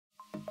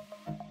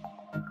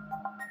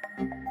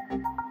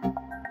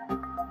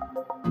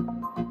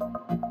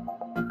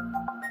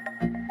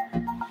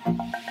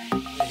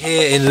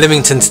Here in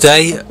Lymington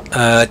today,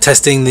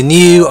 testing the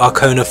new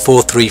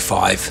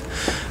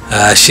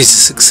Arcona435. She's a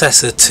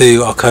successor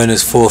to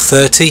Arcona's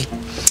 430.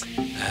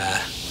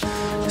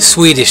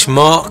 Swedish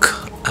mark.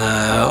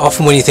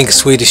 Often when you think of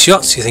Swedish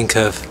yachts you think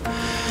of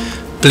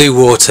blue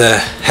water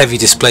heavy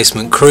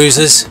displacement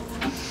cruisers,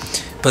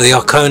 but the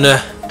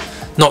Arcona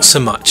not so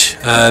much.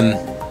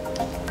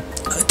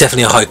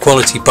 Definitely a high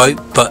quality boat,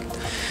 but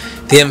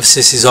the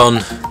emphasis is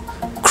on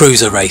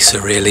cruiser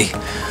racer really.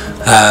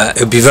 It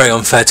would be very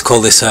unfair to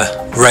call this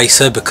a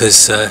racer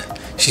because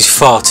she's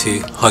far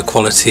too high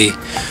quality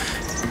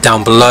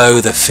down below.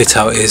 The fit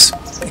out is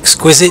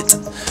exquisite,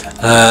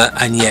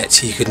 and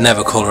yet you could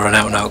never call her an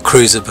out and out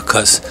cruiser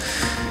because,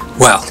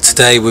 well,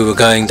 today we were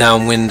going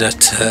downwind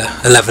at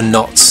 11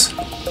 knots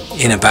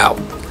in about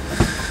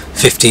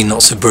 15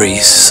 knots of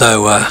breeze,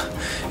 so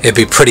it'd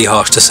be pretty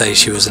harsh to say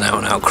she was an out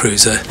and out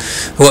cruiser.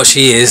 What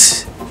she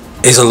is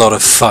a lot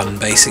of fun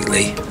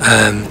basically.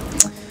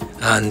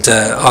 And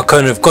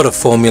Arcona have got a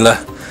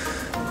formula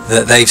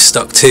that they've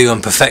stuck to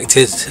and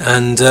perfected,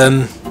 and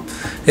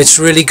it's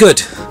really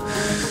good.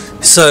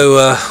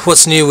 So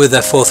what's new with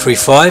their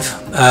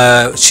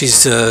 435?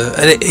 She's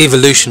an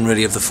evolution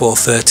really of the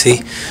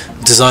 430.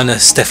 Designer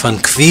Stefan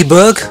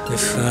Kviberg,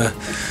 if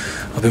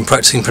I've been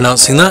practicing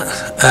pronouncing that.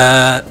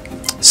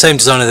 Same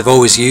designer they've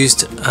always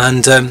used,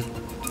 and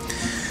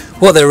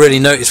what they're really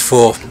noted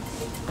for,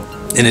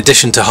 in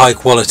addition to high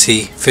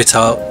quality fit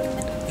out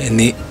in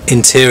the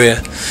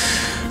interior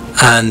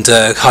and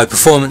high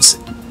performance,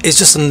 is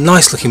just a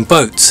nice looking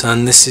boat,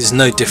 and this is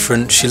no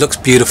different. She looks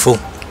beautiful,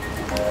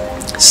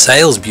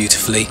 sails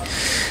beautifully,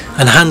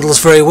 and handles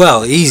very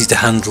well, easy to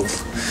handle.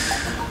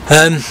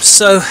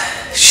 So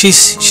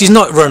she's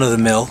not run of the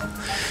mill,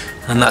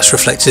 and that's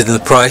reflected in the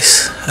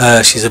price.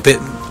 She's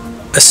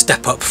a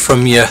step up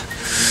from your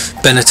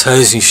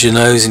Benettos and your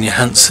Jeanneau's and your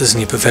Hansas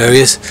and your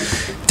Bavarias,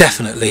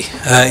 definitely,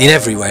 in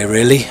every way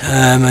really,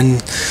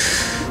 and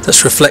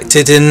that's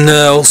reflected in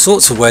all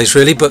sorts of ways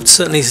really, but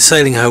certainly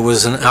sailing her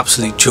was an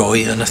absolute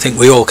joy, and I think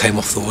we all came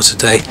off the water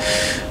today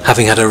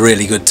having had a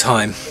really good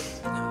time.